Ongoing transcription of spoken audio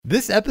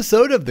This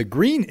episode of the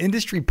Green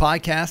Industry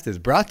Podcast is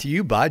brought to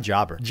you by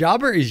Jobber.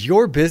 Jobber is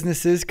your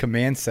business's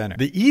command center.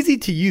 The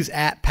easy-to-use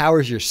app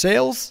powers your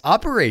sales,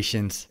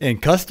 operations,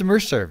 and customer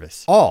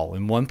service, all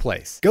in one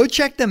place. Go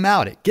check them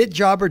out at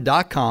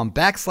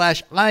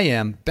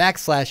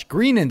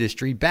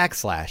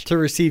getjobber.com/im/greenindustry/ to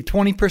receive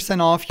 20%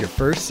 off your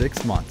first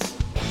 6 months.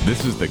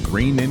 This is the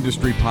Green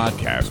Industry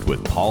Podcast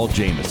with Paul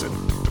Jameson.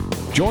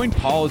 Join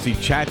Paul as he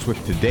chats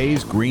with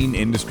today's green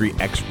industry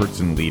experts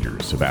and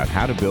leaders about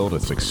how to build a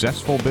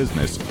successful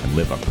business and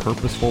live a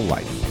purposeful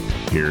life.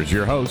 Here's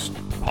your host,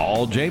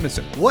 Paul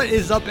Jameson. What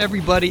is up,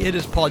 everybody? It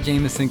is Paul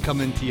Jameson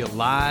coming to you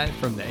live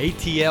from the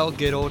ATL,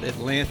 good old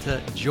Atlanta,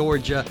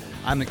 Georgia.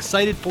 I'm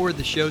excited for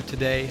the show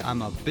today.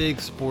 I'm a big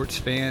sports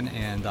fan,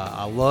 and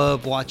I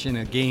love watching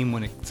a game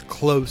when it's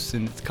close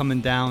and it's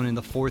coming down in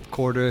the fourth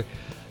quarter,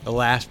 the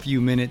last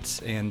few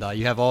minutes, and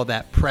you have all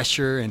that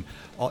pressure and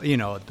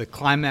the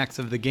climax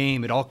of the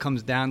game. It all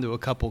comes down to a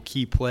couple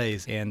key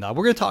plays. And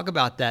we're going to talk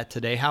about that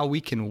today, how we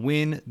can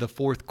win the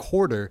fourth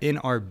quarter in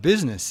our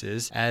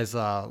businesses. As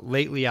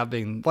lately I've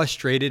been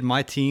frustrated.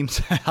 My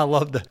teams, I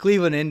love the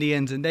Cleveland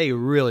Indians, and they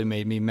really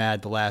made me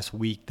mad the last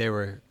week. They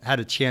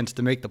had a chance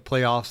to make the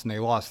playoffs, and they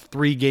lost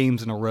 3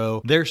 games in a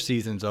row. Their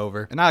season's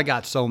over, and I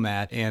got so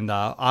mad. And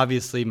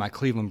obviously my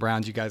Cleveland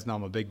Browns, you guys know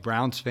I'm a big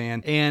Browns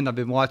fan, and I've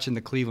been watching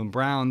the Cleveland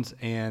Browns,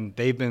 and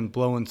they've been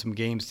blowing some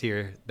games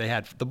here. They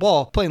had the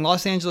ball playing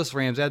Los Angeles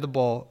Rams. They had the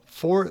ball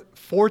four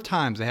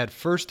times. They had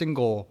first and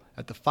goal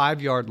at the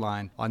 5-yard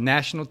line on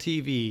national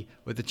TV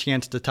with a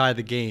chance to tie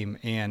the game,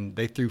 and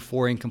they threw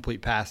 4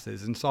 incomplete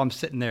passes. And so I'm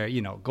sitting there,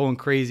 going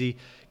crazy,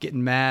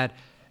 getting mad.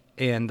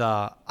 And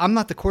I'm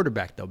not the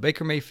quarterback, though.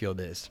 Baker Mayfield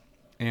is.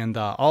 And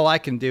all I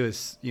can do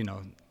is,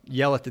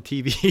 yell at the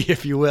TV,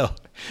 if you will,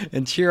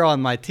 and cheer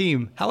on my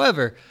team.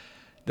 However,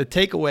 the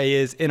takeaway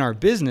is in our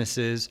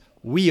businesses,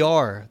 we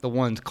are the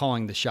ones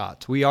calling the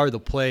shots. We are the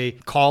play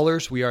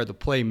callers. We are the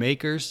play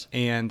makers.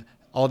 And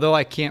although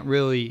I can't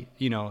really,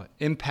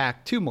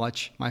 impact too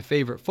much my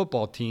favorite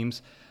football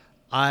teams,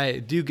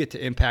 I do get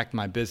to impact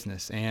my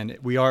business. And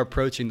we are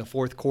approaching the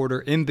fourth quarter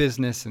in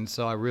business, and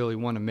so I really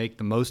want to make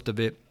the most of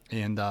it.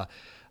 And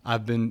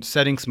I've been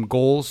setting some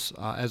goals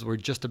as we're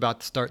just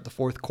about to start the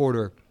fourth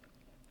quarter.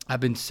 I've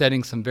been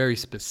setting some very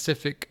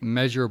specific,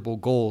 measurable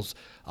goals,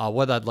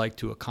 what I'd like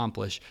to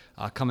accomplish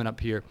coming up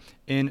here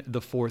in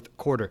the fourth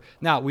quarter.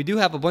 Now, we do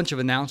have a bunch of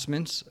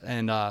announcements,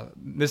 and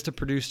Mr.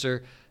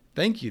 Producer,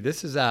 thank you.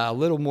 This is a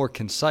little more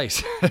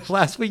concise.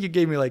 Last week you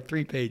gave me like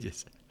 3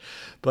 pages.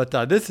 But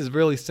this is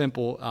really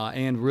simple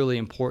and really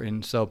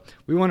important. So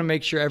we want to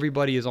make sure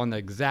everybody is on the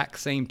exact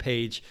same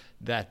page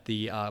that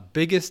the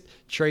biggest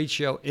trade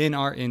show in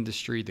our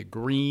industry, the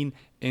Green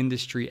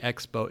Industry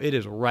Expo, it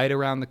is right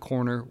around the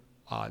corner.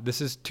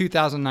 This is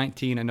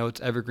 2019. I know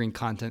it's evergreen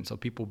content, so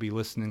people will be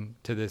listening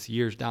to this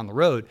years down the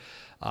road.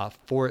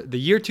 For the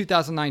year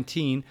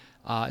 2019,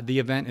 the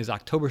event is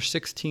October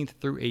 16th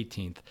through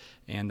 18th,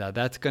 and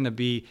that's going to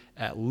be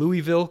at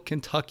Louisville,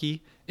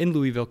 Kentucky, at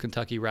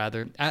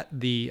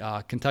the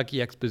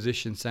Kentucky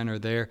Exposition Center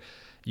there.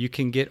 You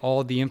can get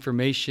all the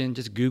information.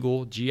 Just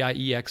Google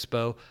GIE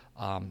Expo.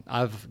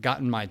 I've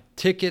gotten my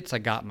tickets. I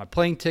got my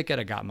plane ticket.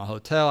 I got my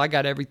hotel. I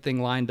got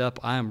everything lined up.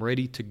 I am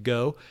ready to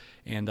go.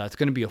 And it's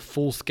going to be a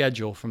full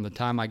schedule from the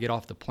time I get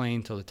off the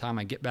plane till the time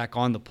I get back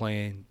on the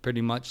plane.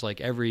 Pretty much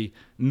like every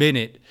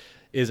minute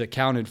is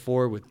accounted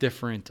for with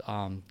different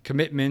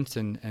commitments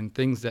and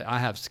things that I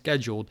have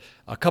scheduled.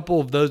 A couple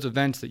of those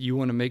events that you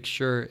want to make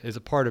sure is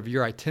a part of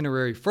your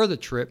itinerary for the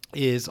trip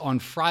is on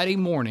Friday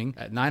morning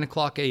at 9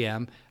 o'clock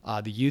a.m.,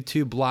 the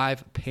YouTube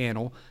Live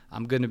panel.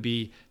 I'm going to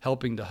be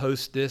helping to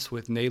host this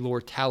with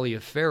Naylor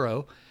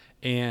Taliaferro.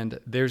 And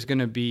there's going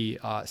to be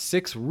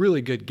 6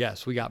 really good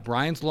guests. We got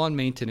Brian's Lawn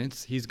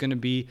Maintenance. He's going to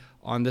be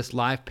on this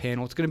live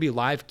panel. It's going to be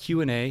live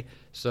Q&A,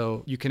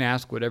 so you can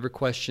ask whatever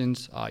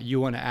questions you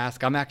want to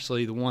ask. I'm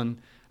actually the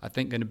one, I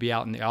think, going to be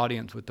out in the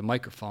audience with the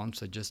microphone,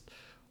 so just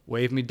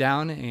wave me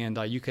down, and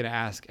you can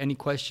ask any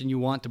question you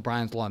want to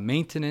Brian's Lawn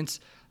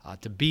Maintenance,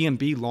 to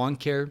B&B Lawn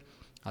Care.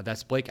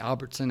 That's Blake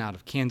Albertson out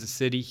of Kansas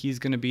City. He's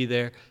going to be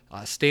there.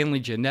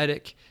 Stanley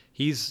Genetic.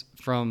 He's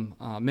from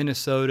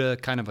Minnesota,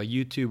 kind of a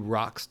YouTube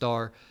rock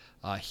star.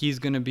 He's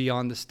going to be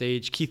on the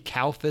stage. Keith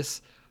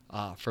Kalfas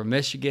from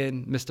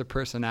Michigan, Mr.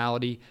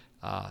 Personality.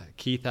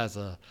 Keith has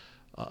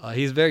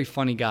he's a very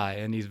funny guy,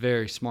 and he's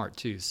very smart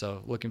too.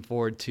 So looking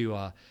forward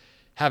to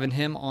having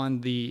him on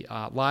the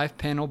live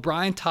panel.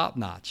 Brian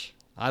Topnotch.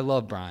 I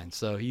love Brian.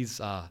 So he's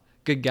a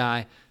good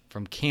guy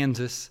from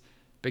Kansas,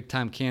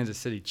 big-time Kansas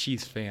City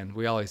Chiefs fan.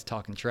 We always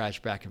talking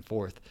trash back and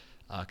forth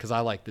because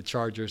I like the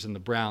Chargers and the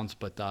Browns,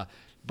 but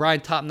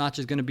Brian Topnotch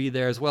is going to be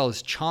there, as well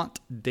as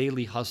Chaunt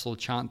Daily Hustle.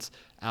 Chaunt's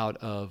out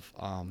of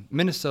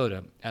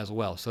Minnesota as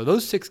well. So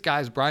those 6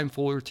 guys, Brian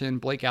Fullerton,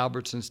 Blake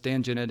Albertson,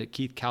 Stan Genetic,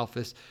 Keith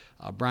Kalfas,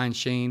 Brian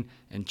Shane,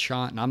 and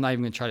Chaunt. And I'm not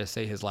even going to try to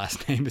say his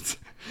last name.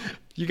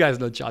 You guys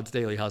know Chaunt's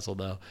Daily Hustle,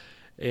 though.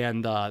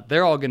 And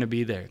they're all going to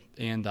be there.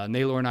 And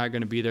Naylor and I are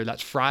going to be there.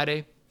 That's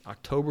Friday,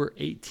 October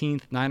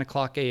 18th, 9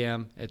 o'clock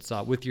a.m. It's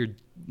with your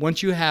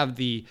once you have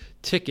the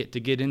ticket to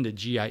get into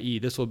GIE,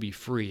 this will be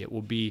free. It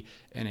will be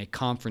in a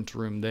conference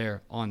room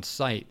there on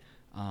site.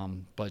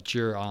 But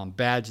your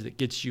badge that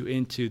gets you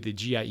into the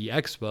GIE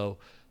Expo,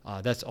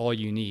 that's all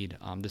you need.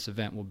 This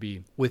event will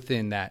be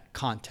within that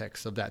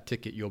context of that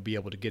ticket. You'll be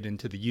able to get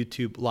into the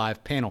YouTube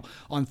live panel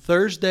on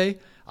Thursday,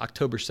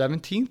 October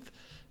 17th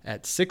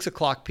at 6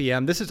 o'clock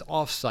p.m. This is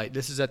off-site.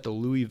 This is at the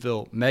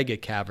Louisville Mega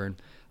Cavern.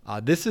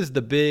 This is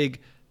the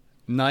big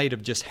night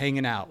of just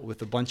hanging out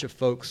with a bunch of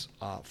folks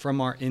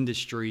from our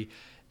industry,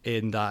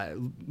 and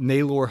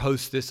Naylor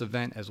hosts this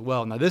event as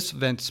well. Now, this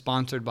event's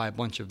sponsored by a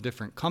bunch of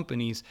different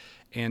companies,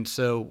 and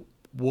so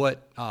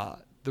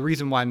the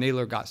reason why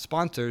Naylor got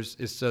sponsors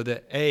is so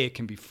that it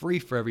can be free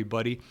for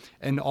everybody,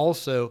 and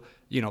also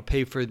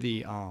pay for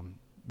the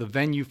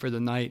venue for the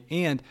night,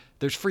 and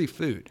there's free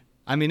food.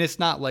 I mean, it's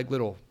not like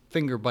little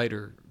finger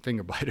biter.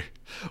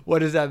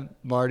 What is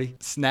that, Marty?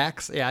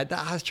 Snacks? Yeah,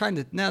 I was trying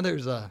to. Now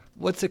there's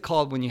what's it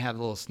called when you have a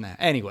little snack?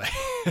 Anyway,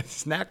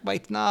 snack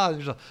bites. No,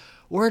 there's a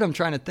word I'm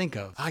trying to think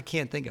of. I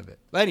can't think of it.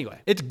 But anyway,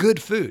 it's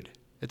good food.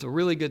 It's a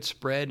really good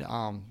spread.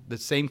 The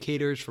same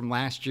caterers from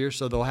last year,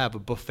 so they'll have a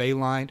buffet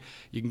line.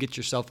 You can get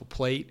yourself a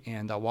plate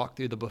and walk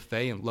through the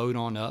buffet and load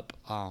on up.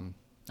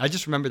 I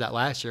just remember that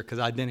last year because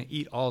I didn't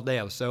eat all day.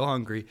 I was so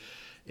hungry.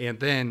 And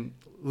then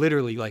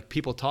literally, like,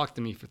 people talked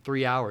to me for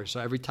 3 hours. So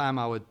every time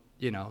I would,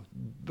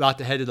 about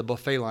to head to the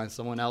buffet line,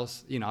 someone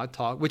else, I'd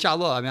talk, which I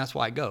love. I mean, that's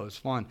why I go. It's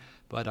fun.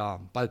 But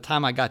by the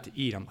time I got to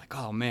eat, I'm like,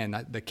 oh,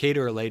 man, the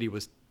caterer lady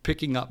was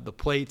picking up the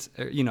plates,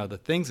 the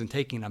things and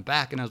taking them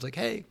back. And I was like,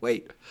 hey,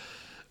 wait.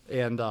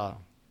 And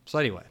so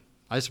anyway,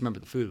 I just remember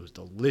the food was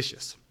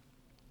delicious.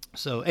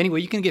 So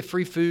anyway, you can get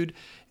free food,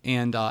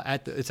 and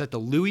it's at the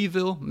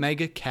Louisville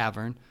Mega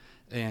Cavern,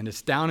 and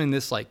it's down in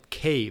this like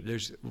cave.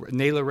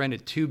 Naylor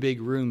rented 2 big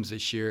rooms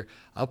this year.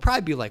 I'll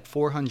probably be like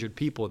 400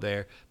 people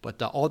there,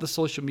 but all the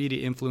social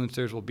media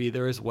influencers will be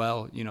there as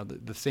well.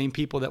 The same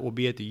people that will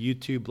be at the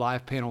YouTube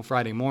live panel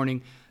Friday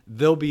morning,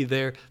 they'll be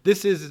there.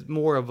 This is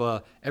more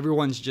of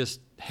everyone's just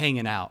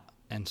hanging out,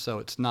 and so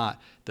it's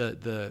not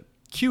the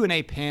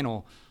Q&A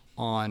panel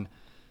on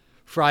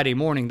Friday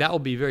morning. That will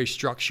be very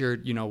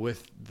structured,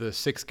 with the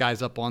 6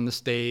 guys up on the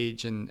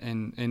stage,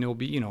 and it'll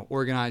be,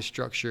 organized,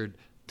 structured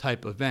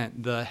type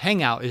event. The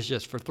hangout is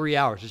just for 3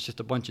 hours. It's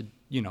just a bunch of,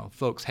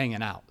 folks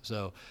hanging out.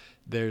 So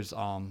there's,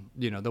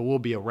 there will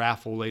be a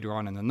raffle later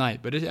on in the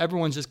night, but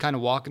everyone's just kind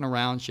of walking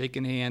around,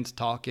 shaking hands,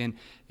 talking,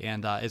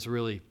 and it's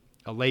really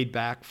a laid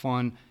back,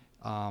 fun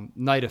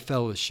night of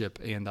fellowship.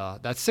 And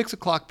that's 6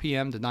 o'clock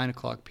p.m. to 9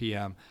 o'clock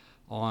p.m.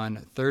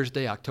 on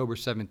Thursday, October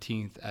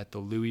 17th at the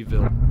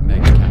Louisville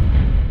Mega Cavern.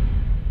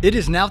 It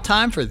is now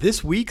time for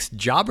this week's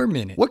Jobber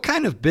Minute. What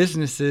kind of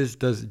businesses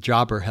does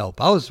Jobber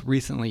help? I was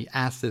recently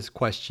asked this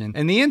question,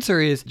 and the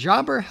answer is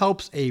Jobber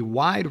helps a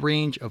wide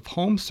range of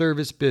home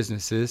service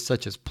businesses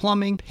such as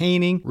plumbing,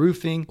 painting,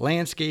 roofing,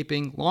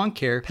 landscaping, lawn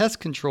care,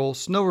 pest control,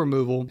 snow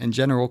removal, and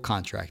general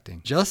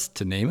contracting, just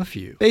to name a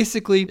few.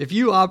 Basically, if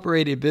you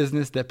operate a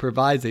business that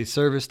provides a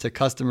service to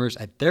customers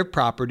at their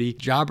property,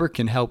 Jobber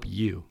can help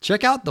you.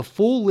 Check out the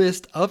full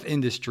list of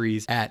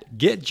industries at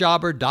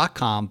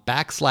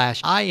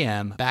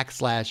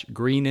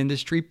getjobber.com/IM/Green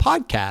Industry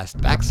Podcast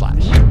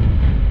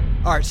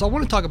 /. All right, so I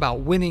want to talk about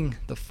winning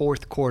the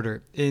fourth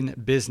quarter in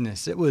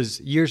business. It was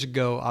years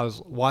ago, I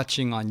was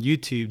watching on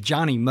YouTube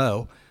Johnny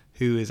Moe,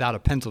 who is out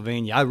of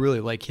Pennsylvania. I really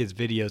like his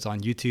videos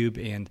on YouTube,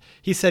 and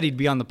he said he'd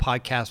be on the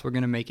podcast. We're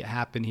going to make it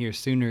happen here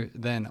sooner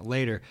than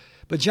later.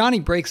 But Johnny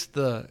breaks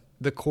the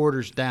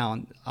quarters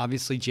down.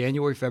 Obviously,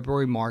 January,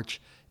 February, March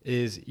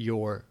is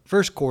your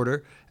first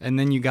quarter, and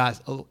then you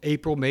got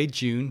April, May,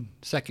 June,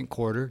 second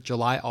quarter,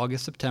 July,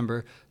 August,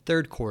 September,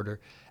 third quarter.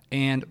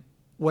 And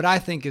what I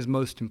think is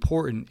most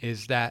important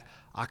is that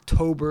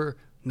October,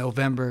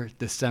 November,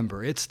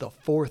 December, it's the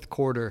fourth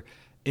quarter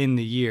in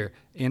the year.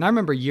 And I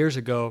remember years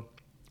ago,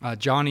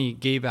 Johnny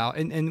gave out,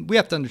 and we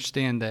have to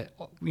understand that,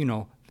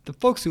 the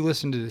folks who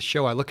listen to the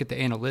show, I look at the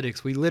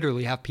analytics, we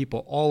literally have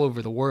people all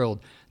over the world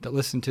that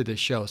listen to this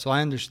show. So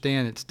I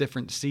understand it's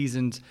different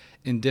seasons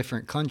in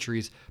different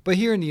countries. But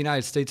here in the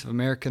United States of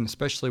America, and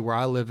especially where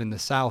I live in the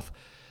South,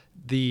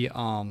 the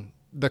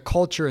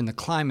culture and the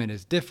climate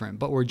is different.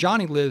 But where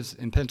Johnny lives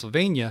in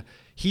Pennsylvania,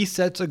 he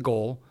sets a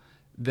goal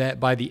that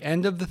by the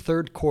end of the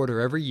third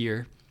quarter every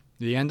year,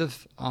 the end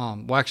of,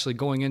 actually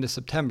going into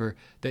September,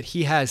 that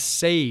he has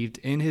saved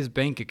in his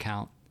bank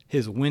account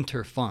his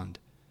winter fund,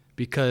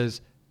 because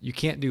you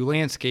can't do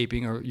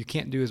landscaping or you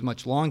can't do as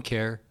much lawn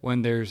care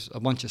when there's a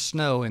bunch of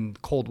snow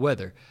and cold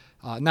weather.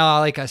 Now,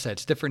 like I said,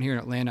 it's different here in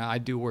Atlanta. I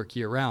do work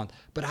year round,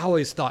 but I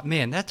always thought,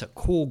 man, that's a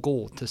cool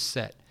goal to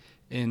set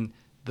in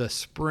the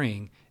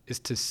spring,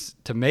 is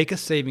to make a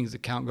savings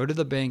account, go to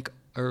the bank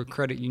or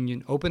credit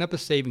union, open up a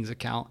savings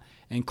account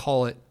and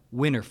call it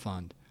winter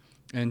fund.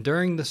 And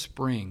during the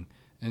spring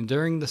and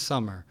during the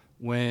summer,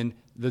 when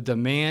the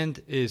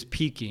demand is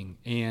peaking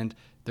and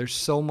there's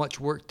so much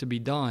work to be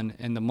done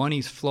and the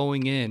money's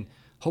flowing in,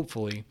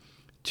 hopefully,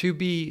 to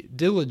be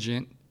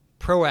diligent,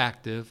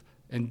 proactive,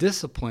 and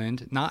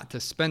disciplined not to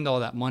spend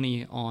all that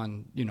money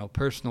on,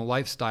 personal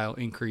lifestyle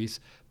increase,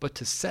 but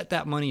to set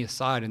that money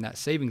aside in that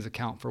savings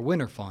account for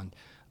winter fund.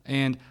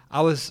 And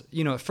I was,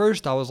 at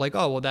first I was like,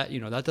 oh, well,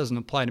 that doesn't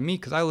apply to me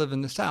because I live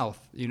in the South.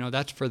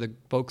 That's for the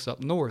folks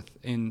up north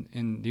in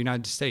the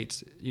United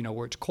States,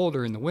 where it's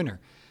colder in the winter.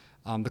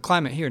 The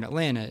climate here in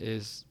Atlanta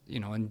is,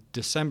 in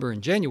December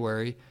and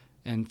January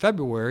and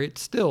February,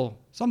 it's still,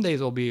 some days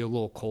it'll be a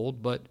little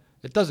cold, but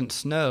it doesn't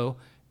snow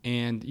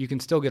and you can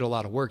still get a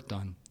lot of work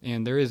done.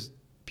 And there is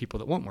people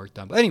that want work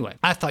done. But anyway,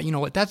 I thought,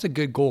 that's a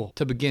good goal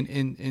to begin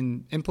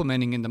in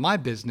implementing into my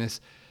business,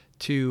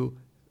 to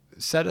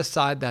set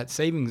aside that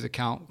savings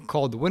account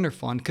called the winter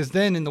fund. Because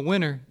then in the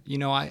winter,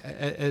 I,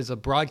 as a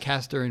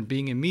broadcaster and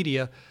being in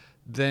media,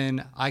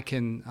 then I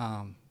can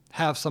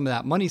have some of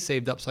that money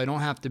saved up so I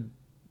don't have to,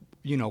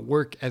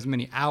 work as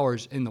many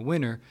hours in the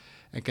winter,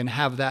 and can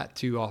have that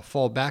to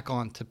fall back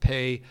on to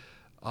pay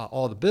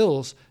all the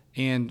bills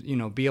and,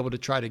 be able to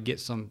try to get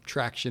some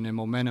traction and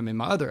momentum in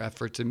my other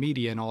efforts in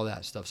media and all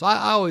that stuff. So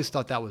I always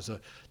thought that was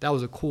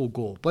a cool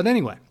goal. But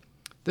anyway,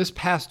 this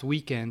past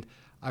weekend,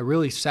 I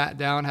really sat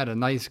down, had a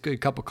nice, good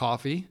cup of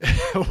coffee.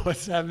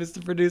 What's that,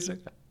 Mr. Producer?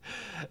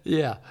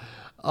 Yeah.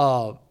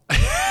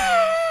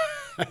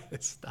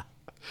 Stop.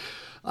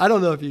 I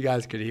don't know if you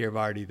guys could hear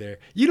Marty there.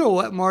 You know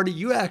what, Marty?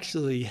 You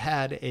actually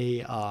had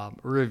a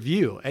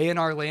review.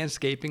 A&R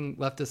Landscaping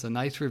left us a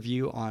nice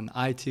review on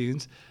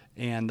iTunes,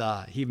 and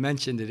he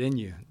mentioned it in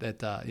you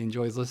that he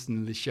enjoys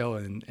listening to the show,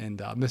 and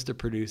Mr.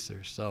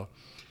 Producer. So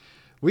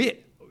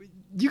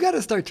you got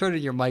to start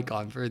turning your mic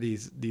on for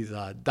these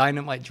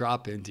dynamite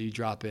drop-ins you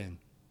drop in.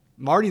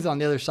 Marty's on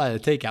the other side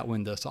of the takeout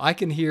window, so I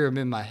can hear him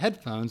in my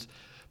headphones,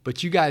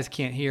 but you guys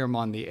can't hear him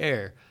on the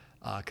air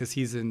because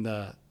he's in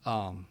the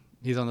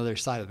he's on the other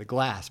side of the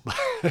glass.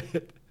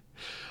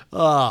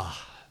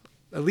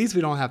 At least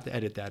we don't have to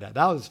edit that out.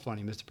 That was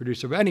funny, Mr.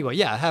 Producer. But anyway,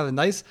 yeah, I have a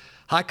nice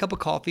hot cup of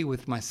coffee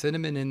with my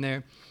cinnamon in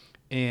there,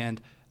 and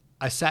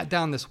I sat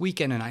down this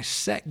weekend and I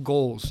set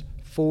goals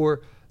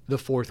for the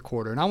fourth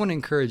quarter. And I want to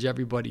encourage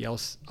everybody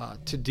else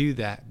to do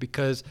that,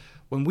 because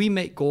when we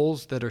make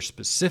goals that are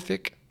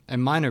specific,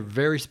 and mine are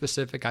very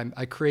specific,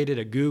 I created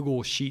a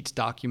Google Sheets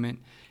document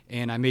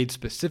and I made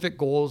specific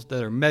goals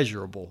that are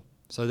measurable.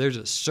 So there's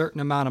a certain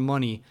amount of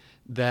money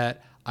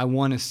that I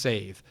want to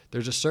save.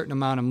 There's a certain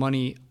amount of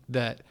money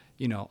that,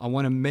 I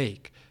want to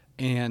make.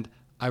 And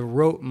I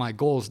wrote my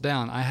goals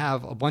down. I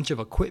have a bunch of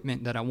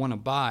equipment that I want to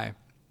buy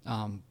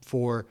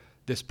for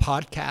this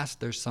podcast.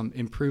 There's some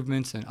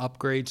improvements and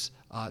upgrades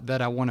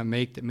that I want to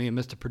make that me and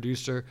Mr.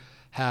 Producer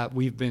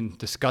we've been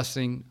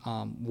discussing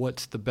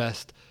what's the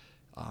best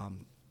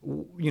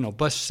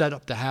best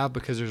setup to have,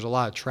 because there's a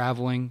lot of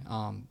traveling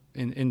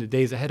in the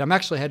days ahead. I'm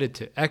actually headed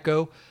to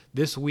Echo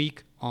this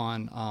week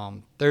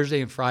on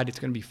Thursday and Friday. It's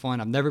going to be fun.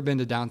 I've never been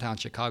to downtown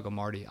Chicago,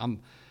 Marty.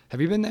 Have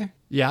you been there?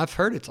 Yeah, I've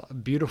heard it's a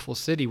beautiful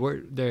city.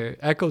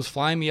 Echo's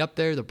flying me up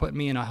there. They're putting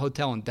me in a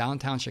hotel in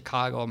downtown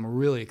Chicago. I'm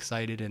really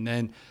excited. And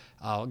then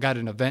got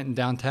an event in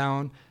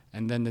downtown.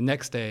 And then the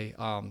next day,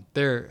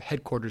 their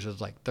headquarters is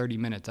like 30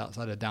 minutes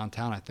outside of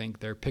downtown, I think.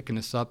 They're picking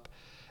us up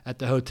at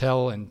the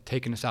hotel and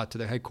taking us out to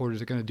their headquarters.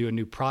 They're going to do a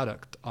new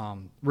product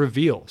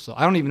reveal. So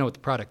I don't even know what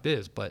the product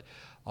is, but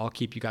I'll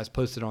keep you guys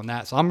posted on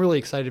that. So I'm really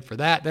excited for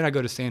that. Then I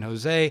go to San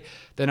Jose,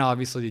 then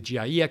obviously the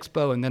GIE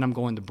Expo, and then I'm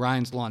going to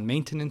Brian's Lawn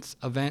Maintenance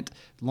event,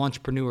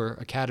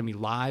 Launchpreneur Academy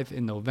Live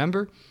in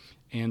November.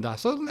 And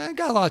so I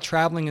got a lot of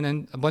traveling and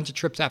then a bunch of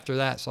trips after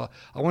that. So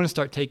I want to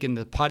start taking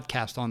the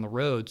podcast on the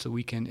road so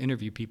we can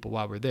interview people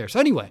while we're there.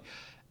 So anyway,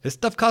 this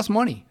stuff costs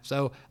money.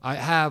 So I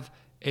have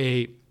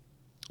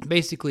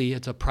basically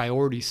it's a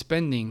priority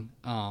spending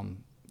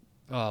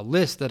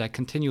list that I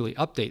continually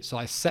update. So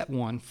I set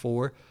one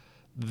for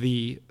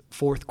the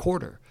fourth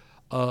quarter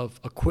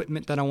of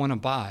equipment that I want to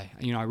buy.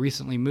 I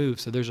recently moved,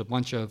 so there's a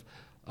bunch of,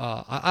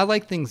 I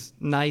like things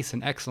nice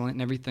and excellent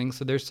and everything.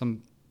 So there's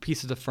some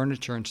pieces of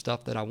furniture and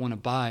stuff that I want to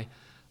buy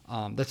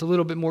that's a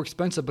little bit more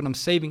expensive, but I'm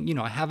saving,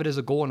 I have it as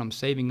a goal and I'm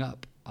saving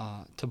up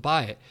to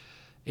buy it.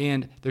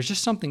 And there's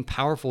just something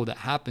powerful that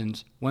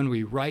happens when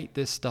we write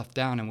this stuff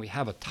down and we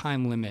have a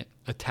time limit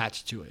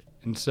attached to it.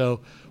 And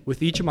so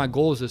with each of my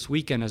goals this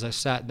weekend, as I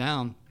sat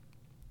down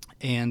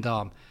and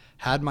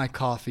had my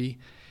coffee,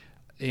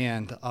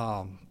 and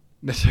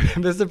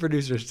Mr.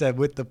 Producer said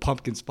with the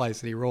pumpkin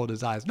spice, and he rolled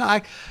his eyes. No,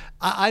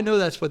 I know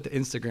that's what the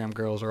Instagram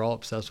girls are all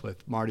obsessed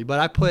with, Marty. But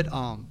I put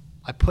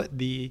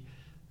the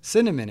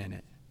cinnamon in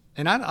it,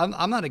 and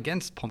I'm not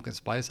against pumpkin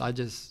spice. I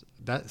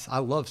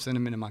love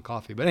cinnamon in my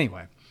coffee. But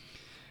anyway,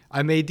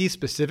 I made these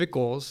specific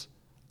goals.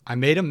 I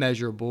made them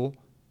measurable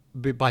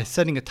by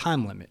setting a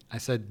time limit. I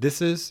said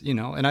this is,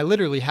 and I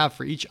literally have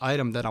for each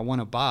item that I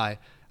want to buy,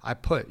 I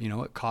put,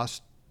 it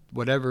costs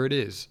whatever it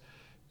is,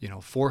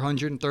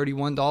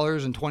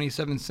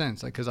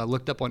 $431.27, because I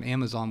looked up on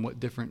Amazon what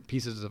different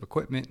pieces of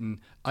equipment and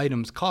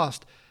items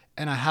cost,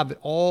 and I have it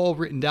all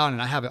written down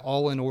and I have it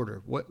all in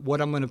order.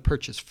 What I'm going to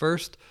purchase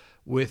first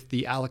with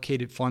the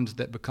allocated funds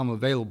that become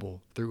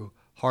available through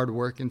hard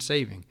work and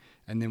saving,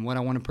 and then what I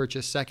want to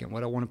purchase second,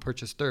 what I want to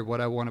purchase third, what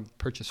I want to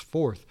purchase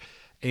fourth.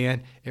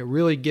 And it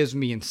really gives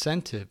me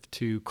incentive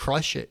to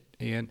crush it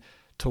and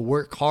to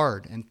work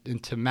hard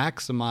and to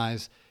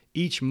maximize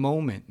each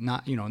moment,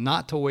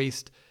 not to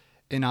waste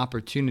an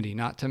opportunity,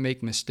 not to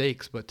make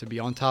mistakes, but to be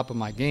on top of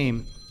my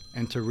game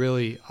and to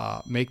really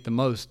make the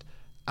most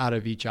out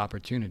of each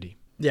opportunity.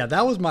 Yeah,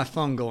 that was my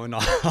phone going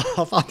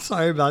off. I'm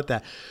sorry about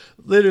that.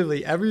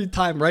 Literally, every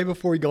time right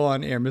before we go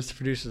on air, Mr.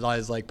 Producer's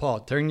always like, Paul,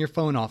 turn your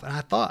phone off. And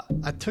I thought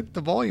I took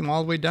the volume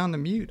all the way down to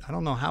mute. I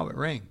don't know how it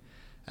rang.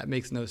 That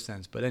makes no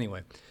sense. But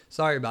anyway,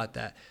 sorry about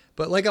that.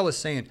 But like I was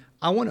saying,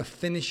 I want to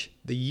finish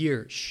the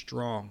year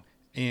strong.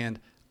 And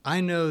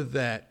I know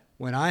that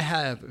when I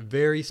have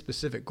very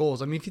specific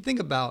goals, I mean, if you think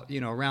about,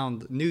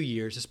 around New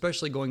Year's,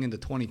 especially going into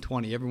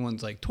 2020,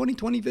 everyone's like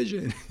 2020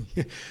 vision.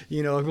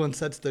 Everyone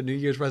sets their New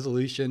Year's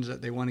resolutions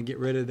that they want to get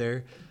rid of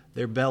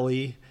their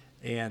belly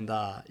and,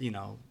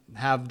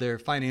 have their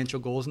financial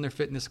goals and their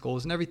fitness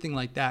goals and everything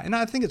like that. And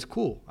I think it's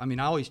cool. I mean,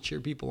 I always cheer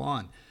people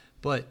on.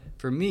 But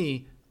for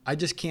me, I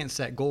just can't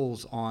set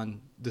goals on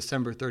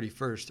December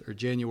 31st or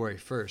January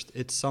 1st.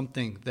 It's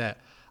something that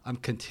I'm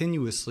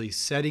continuously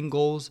setting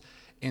goals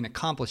and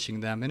accomplishing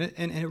them.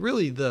 And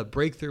really the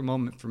breakthrough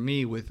moment for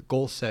me with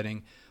goal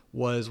setting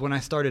was when I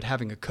started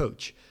having a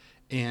coach.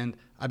 And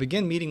I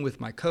began meeting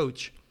with my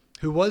coach,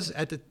 who was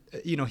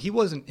he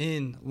wasn't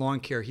in lawn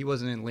care, he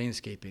wasn't in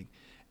landscaping.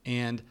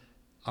 And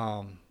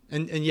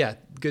yeah,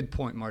 good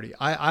point, Marty.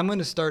 I'm going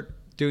to start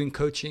doing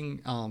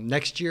coaching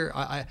next year.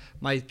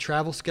 My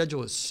travel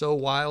schedule is so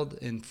wild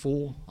and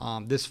full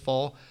this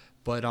fall.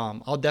 But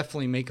I'll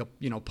definitely make a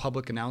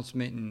public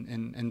announcement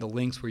and the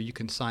links where you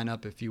can sign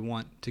up if you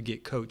want to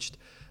get coached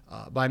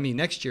by me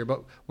next year.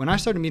 But when I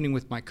started meeting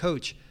with my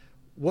coach,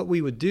 what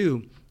we would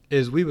do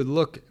is we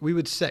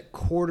would set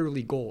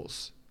quarterly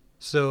goals.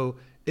 So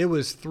it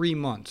was 3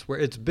 months where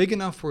it's big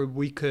enough where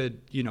we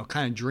could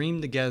kind of dream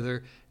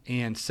together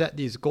and set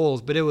these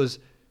goals. But it was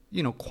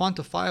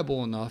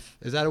quantifiable enough.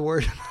 Is that a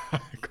word?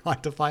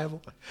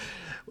 Quantifiable?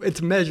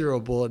 It's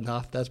measurable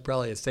enough. That's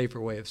probably a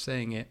safer way of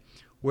saying it,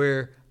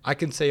 where I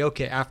can say,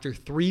 okay, after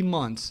 3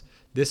 months,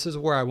 this is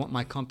where I want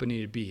my company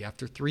to be.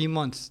 After 3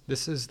 months,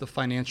 this is the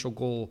financial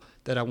goal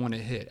that I want to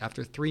hit.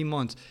 After 3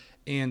 months,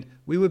 and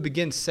we would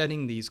begin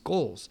setting these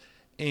goals.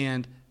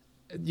 And,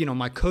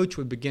 my coach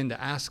would begin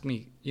to ask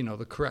me,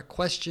 the correct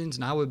questions,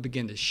 and I would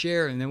begin to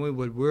share, and then we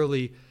would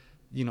really,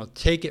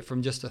 take it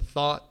from just a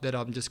thought that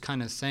I'm just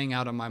kind of saying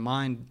out of my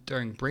mind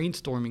during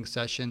brainstorming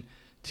session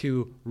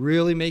to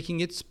really making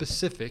it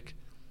specific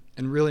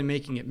and really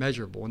making it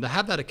measurable, and to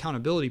have that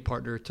accountability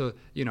partner to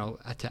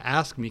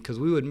ask me, because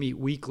we would meet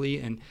weekly,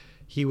 and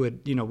he would,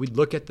 we'd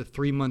look at the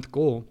 3-month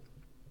goal,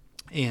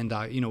 and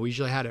we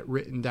usually had it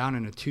written down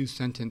in a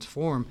 2-sentence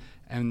form,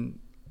 and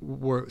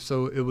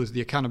so it was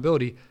the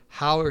accountability.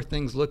 How are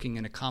things looking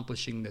in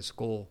accomplishing this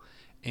goal?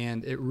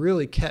 And it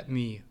really kept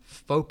me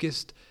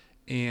focused,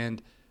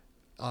 and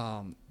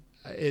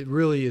it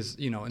really is,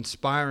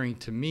 inspiring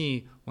to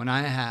me when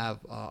I have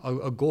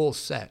a goal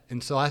set.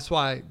 And so that's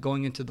why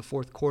going into the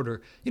fourth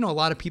quarter, a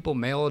lot of people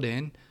mail it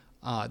in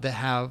that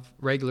have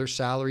regular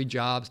salary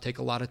jobs, take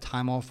a lot of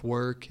time off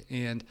work.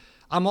 And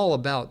I'm all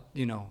about,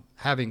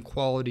 having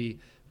quality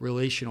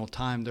relational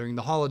time during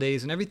the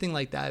holidays, and everything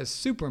like that is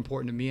super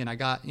important to me. And I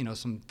got,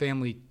 some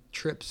family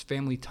trips,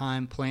 family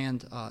time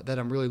planned that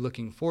I'm really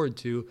looking forward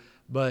to.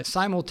 But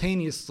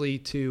simultaneously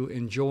to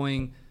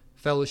enjoying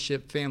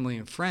fellowship, family,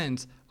 and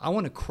friends, I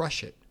want to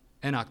crush it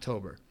in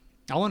October.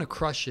 I want to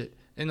crush it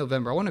in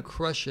November. I want to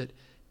crush it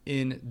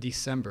in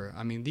December.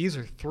 I mean, these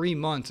are 3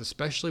 months,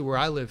 especially where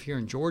I live here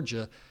in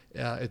Georgia.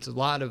 It's a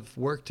lot of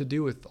work to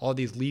do with all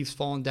these leaves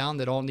falling down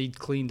that all need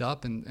cleaned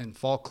up and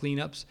fall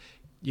cleanups,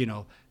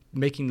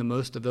 making the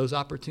most of those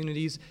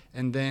opportunities,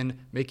 and then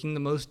making the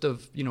most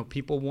of,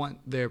 people want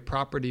their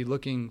property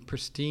looking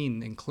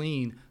pristine and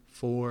clean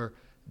for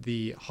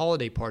the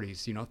holiday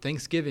parties,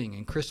 Thanksgiving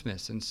and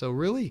Christmas. And so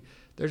really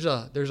there's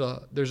a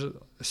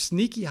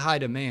sneaky high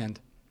demand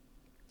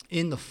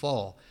in the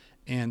fall,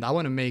 and I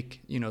want to make,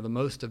 the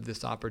most of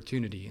this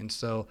opportunity. And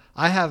so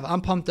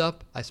I'm pumped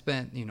up. I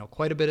spent,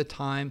 quite a bit of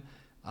time,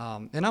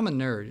 and I'm a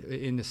nerd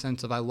in the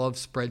sense of I love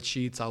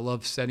spreadsheets. I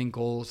love setting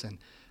goals, and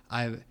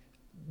a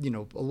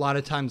lot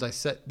of times I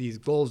set these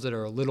goals that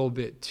are a little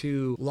bit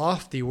too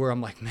lofty, where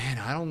I'm like, man,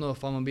 I don't know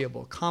if I'm going to be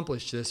able to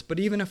accomplish this. But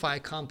even if I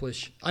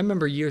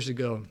remember years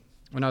ago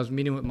when I was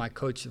meeting with my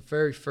coach, the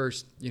very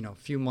first,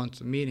 few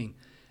months of meeting,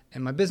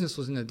 and my business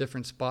was in a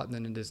different spot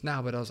than it is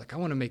now, but I was like, I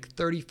want to make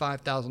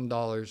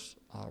 $35,000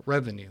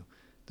 revenue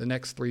the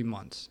next 3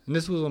 months. And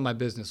this was when my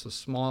business was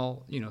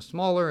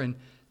smaller. And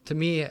to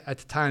me at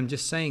the time,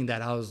 just saying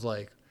that, I was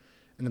like,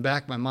 in the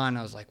back of my mind,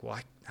 I was like, well,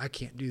 I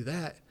can't do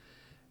that.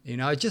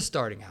 I was just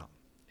starting out.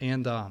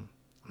 And I'm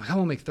like, I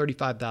want to make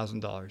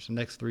 $35,000 the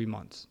next 3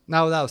 months.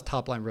 Now, that was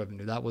top line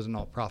revenue. That wasn't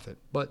all profit.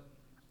 But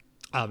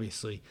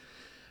obviously,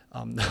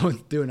 I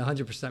was doing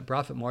 100%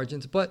 profit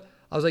margins. But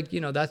I was like,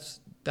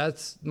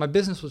 that's my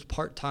business was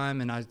part-time,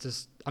 and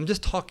I'm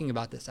just talking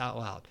about this out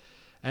loud.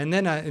 And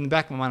then in the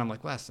back of my mind, I'm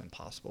like, well, that's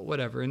impossible,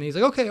 whatever. And he's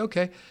like,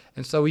 okay.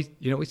 And so we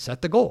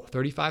set the goal,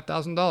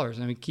 $35,000.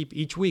 And we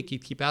each week,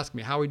 he'd keep asking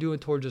me, how are we doing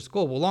towards this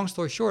goal? Well, long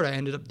story short, I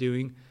ended up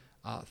doing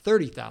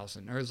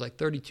 30,000, or it was like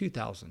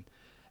 32,000.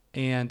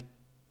 And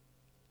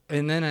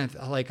then I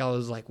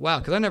was like, wow,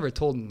 because I never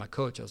told my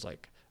coach, I was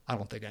like, I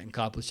don't think I can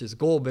accomplish this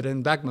goal. But in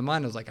the back of my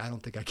mind, I was like, I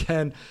don't think I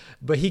can.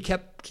 But he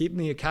kept keeping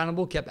me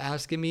accountable, kept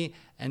asking me,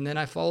 and then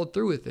I followed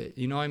through with it.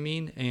 You know what I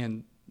mean?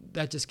 And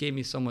that just gave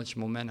me so much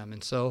momentum.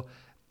 And so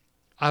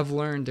I've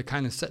learned to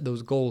kind of set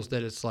those goals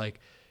that it's like,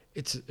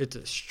 it's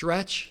a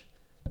stretch,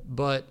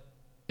 but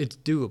it's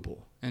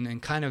doable, and then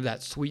kind of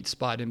that sweet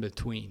spot in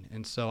between.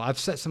 And so I've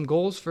set some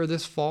goals for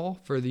this fall,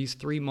 for these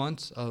 3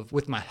 months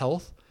with my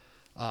health.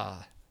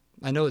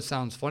 I know it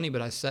sounds funny,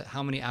 but I set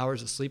how many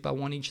hours of sleep I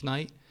want each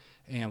night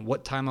and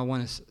what time I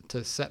want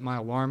to set my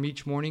alarm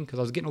each morning, because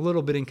I was getting a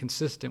little bit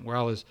inconsistent where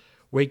I was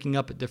waking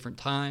up at different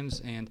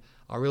times, and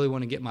I really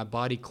want to get my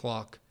body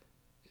clock,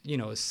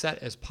 as set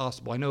as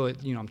possible. I know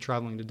I'm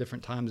traveling to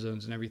different time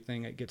zones and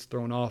everything, it gets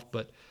thrown off,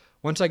 but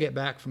once I get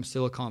back from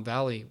Silicon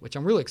Valley, which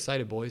I'm really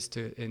excited, boys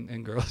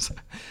and girls,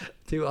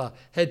 to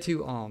head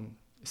to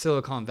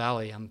Silicon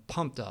Valley, I'm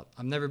pumped up.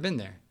 I've never been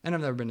there, and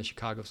I've never been to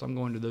Chicago, so I'm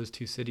going to those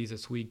two cities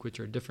this week,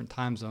 which are different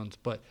time zones.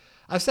 But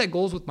I've set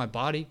goals with my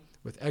body,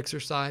 with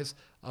exercise,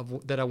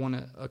 that I want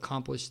to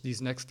accomplish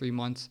these next 3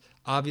 months.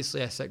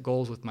 Obviously, I set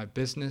goals with my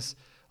business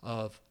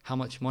of how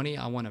much money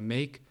I want to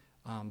make,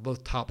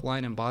 both top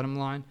line and bottom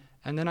line.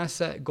 And then I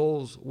set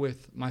goals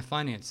with my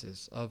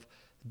finances of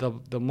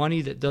the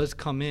money that does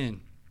come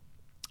in.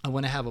 I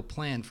want to have a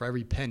plan for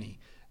every penny.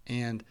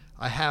 And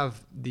I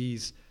have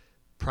these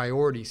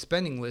priority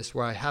spending lists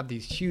where I have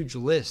these huge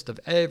lists of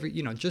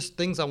just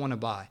things I want to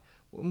buy.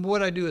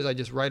 What I do is I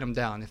just write them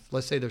down. If,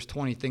 let's say, there's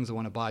 20 things I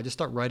want to buy, I just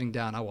start writing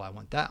down, I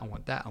want that, I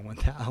want that, I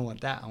want that, I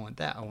want that, I want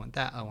that, I want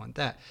that, I want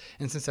that.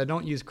 And since I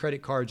don't use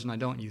credit cards and I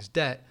don't use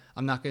debt,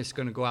 I'm not just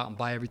going to go out and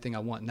buy everything I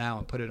want now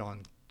and put it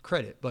on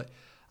credit. But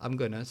I'm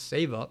going to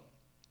save up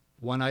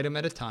one item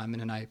at a time, and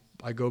then I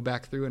go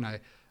back through and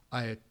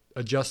I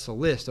adjust the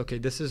list. Okay,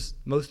 this is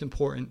most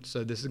important,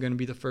 so this is going to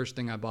be the first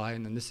thing I buy,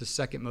 and then this is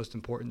second most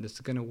important. This is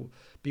going to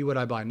be what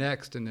I buy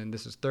next, and then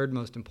this is third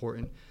most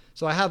important.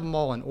 So I have them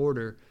all in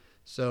order.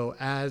 So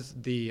as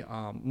the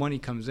money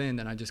comes in,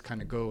 then I just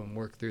kind of go and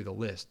work through the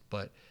list.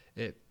 But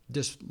it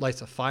just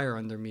lights a fire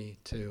under me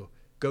to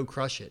go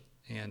crush it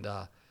and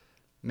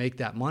make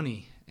that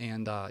money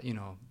and,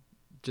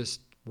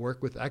 just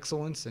work with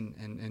excellence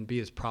and be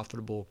as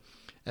profitable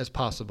as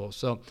possible.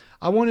 So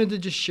I wanted to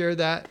just share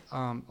that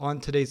on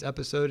today's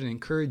episode and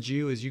encourage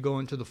you as you go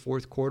into the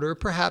fourth quarter.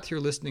 Perhaps you're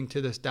listening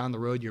to this down the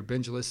road, you're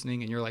binge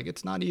listening, and you're like,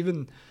 it's not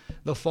even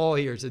the fall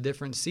here, it's a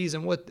different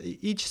season.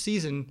 Each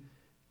season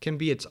can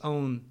be its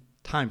own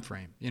time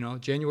frame.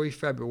 January,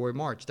 February,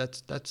 March,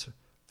 that's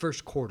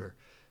first quarter.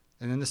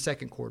 And then the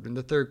second quarter, and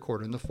the third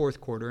quarter, and the fourth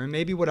quarter. And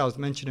maybe what I was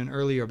mentioning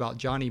earlier about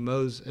Johnny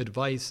Moe's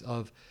advice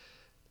of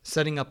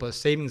setting up a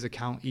savings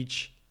account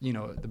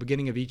at the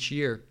beginning of each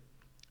year,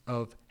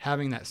 of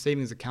having that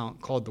savings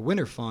account called the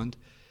Winter Fund.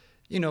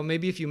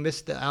 Maybe if you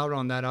missed out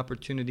on that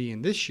opportunity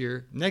in this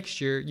year,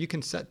 next year you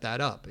can set that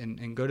up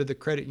and go to the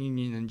credit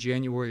union in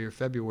January or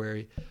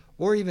February,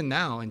 or even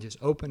now, and just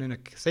open a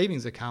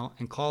savings account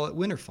and call it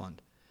Winter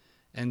Fund.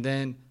 And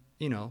then,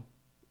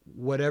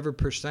 whatever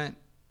percent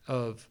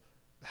of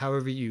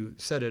however you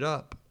set it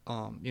up,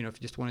 if you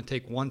just want to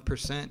take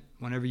 1%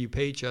 whenever you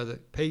pay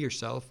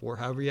yourself, or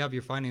however you have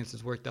your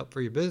finances worked up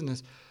for your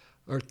business,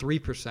 or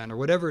 3% or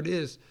whatever it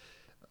is,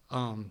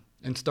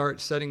 and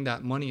start setting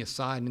that money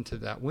aside into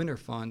that Winter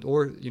Fund.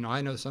 Or,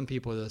 I know some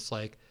people that's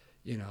like,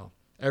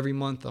 every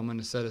month I'm going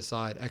to set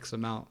aside X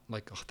amount,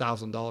 like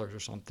 $1,000 or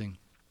something.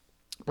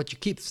 But you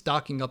keep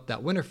stocking up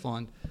that Winter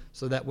Fund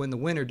so that when the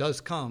winter does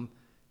come,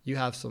 you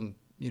have some,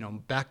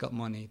 backup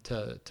money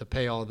to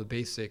pay all the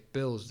basic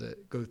bills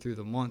that go through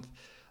the month.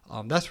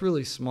 That's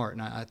really smart.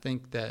 And I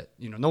think that,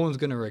 no one's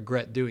going to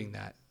regret doing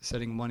that,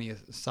 setting money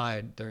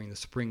aside during the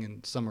spring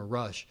and summer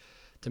rush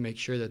to make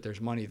sure that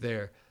there's money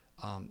there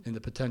in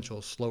the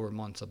potential slower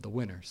months of the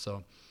winter.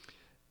 So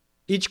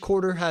each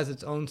quarter has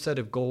its own set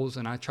of goals,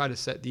 and I try to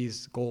set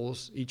these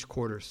goals each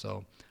quarter.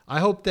 So I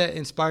hope that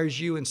inspires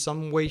you in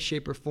some way,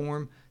 shape, or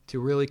form to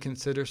really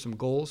consider some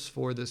goals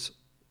for this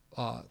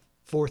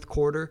fourth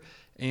quarter.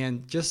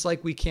 And just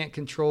like we can't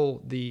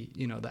control the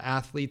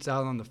athletes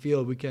out on the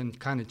field, we can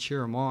kind of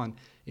cheer them on.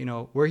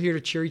 We're here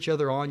to cheer each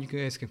other on. You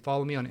guys can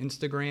follow me on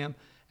Instagram,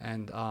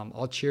 and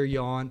I'll cheer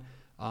you on.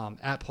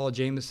 At Paul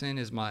Jameson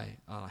is my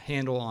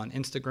handle on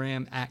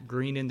Instagram. At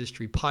Green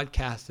Industry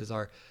Podcast is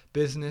our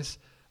business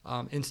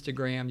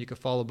Instagram. You can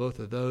follow both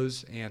of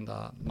those. And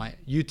my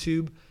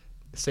YouTube,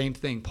 same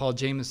thing, Paul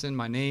Jameson.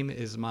 My name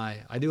is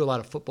I do a lot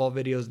of football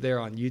videos there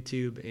on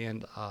YouTube,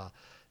 and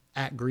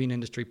at Green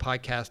Industry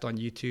Podcast on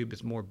YouTube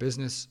is more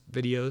business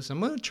videos. I'm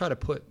going to try to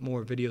put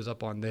more videos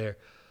up on there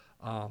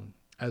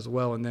as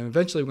well. And then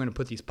eventually we're going to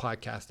put these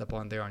podcasts up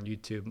on there on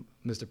YouTube.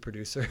 Mr.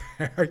 Producer,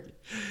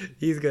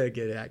 he's going to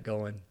get that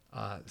going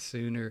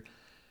sooner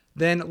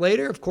Then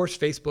later, of course,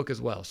 Facebook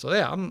as well. So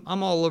yeah,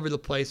 I'm all over the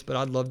place, but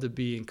I'd love to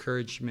be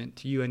encouragement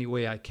to you any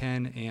way I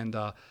can. And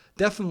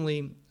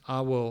definitely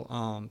I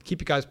will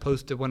keep you guys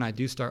posted when I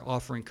do start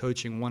offering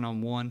coaching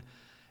one-on-one.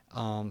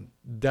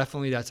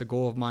 Definitely that's a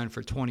goal of mine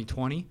for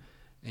 2020.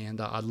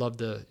 And I'd love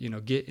to,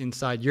 get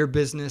inside your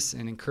business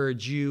and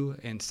encourage you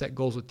and set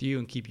goals with you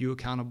and keep you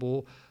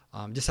accountable.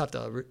 Just have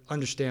to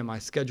understand my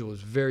schedule is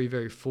very,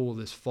 very full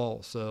this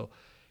fall. So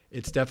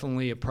it's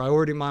definitely a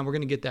priority of mine. We're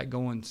going to get that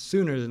going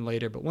sooner than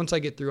later. But once I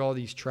get through all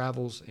these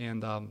travels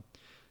and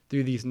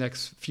through these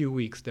next few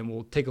weeks, then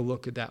we'll take a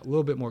look at that a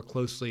little bit more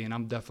closely. And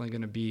I'm definitely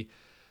going to be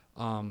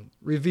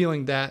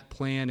revealing that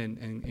plan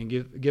and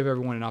give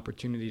everyone an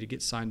opportunity to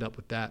get signed up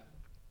with that,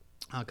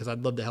 because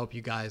I'd love to help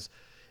you guys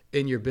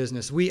in your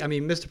business.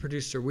 Mr.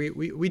 Producer,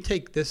 we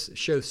take this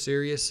show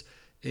serious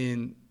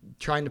in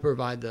trying to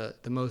provide the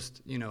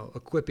most,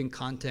 equipping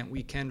content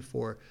we can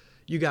for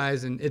you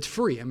guys, and it's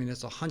free.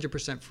 It's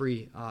 100%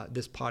 free,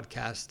 this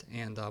podcast,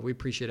 and we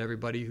appreciate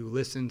everybody who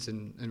listens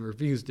and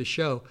reviews the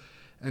show.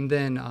 And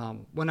then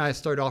when I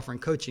start offering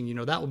coaching,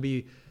 that will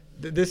be,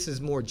 this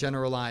is more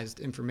generalized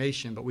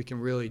information, but we can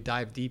really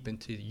dive deep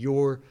into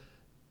your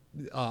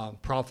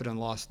profit and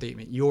loss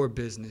statement, your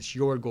business,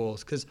 your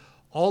goals, because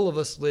all of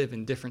us live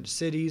in different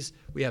cities.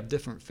 We have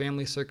different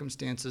family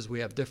circumstances. We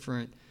have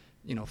different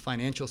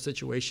financial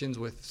situations.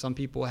 With some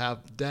people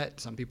have debt,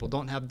 some people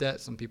don't have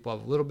debt, some people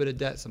have a little bit of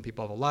debt, some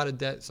people have a lot of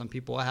debt, some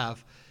people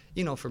have,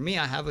 for me,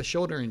 I have a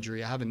shoulder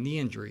injury, I have a knee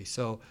injury,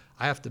 so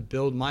I have to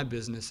build my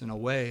business in a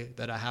way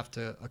that I have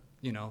to,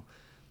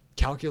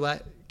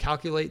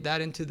 calculate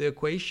that into the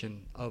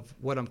equation of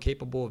what I'm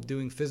capable of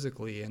doing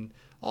physically. And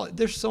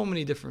there's so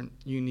many different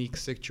unique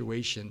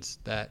situations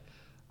that,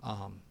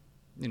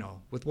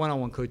 with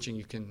one-on-one coaching,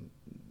 you can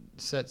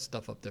set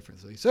stuff up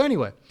differently. So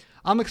anyway,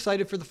 I'm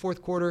excited for the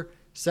fourth quarter.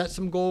 Set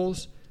some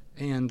goals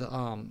and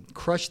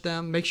crush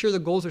them. Make sure the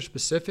goals are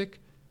specific,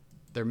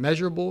 they're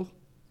measurable,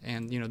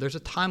 and there's a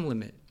time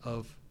limit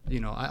of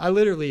I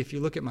literally, if you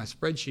look at my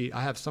spreadsheet,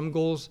 I have some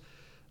goals.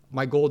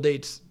 My goal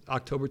dates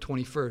October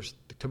 21st,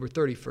 October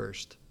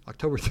 31st,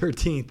 October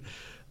 13th,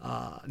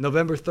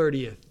 November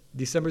 30th,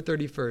 December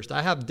 31st.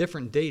 I have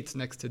different dates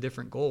next to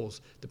different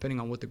goals depending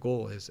on what the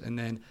goal is, and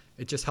then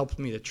it just helps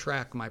me to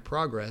track my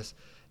progress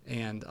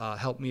and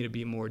help me to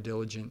be more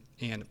diligent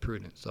and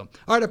prudent. So,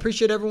 all right, I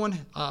appreciate everyone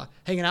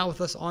hanging out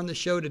with us on the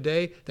show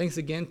today. Thanks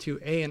again to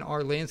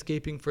A&R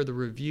Landscaping for the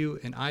review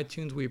in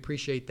iTunes. We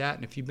appreciate that.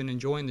 And if you've been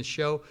enjoying the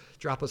show,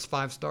 drop us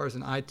 5 stars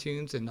in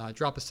iTunes and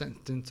drop a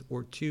sentence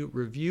or two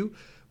review.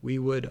 We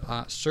would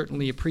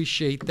certainly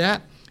appreciate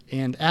that.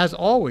 And as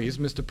always,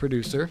 Mr.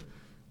 Producer,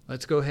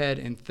 let's go ahead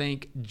and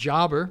thank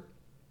Jobber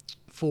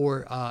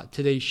for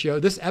today's show.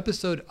 This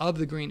episode of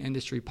the Green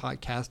Industry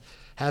Podcast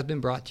has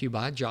been brought to you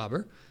by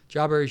Jobber.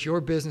 Jobber is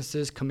your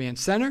business's command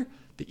center.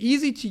 The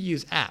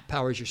easy-to-use app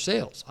powers your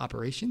sales,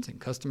 operations,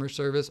 and customer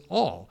service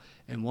all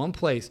in one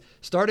place.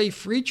 Start a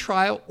free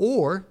trial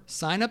or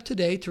sign up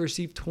today to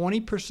receive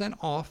 20%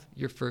 off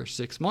your first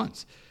 6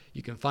 months.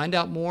 You can find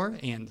out more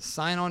and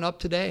sign on up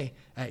today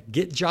at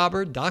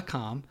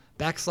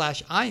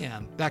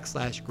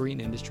getjobber.com/IM/Green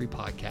Industry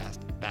Podcast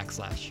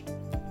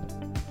 /.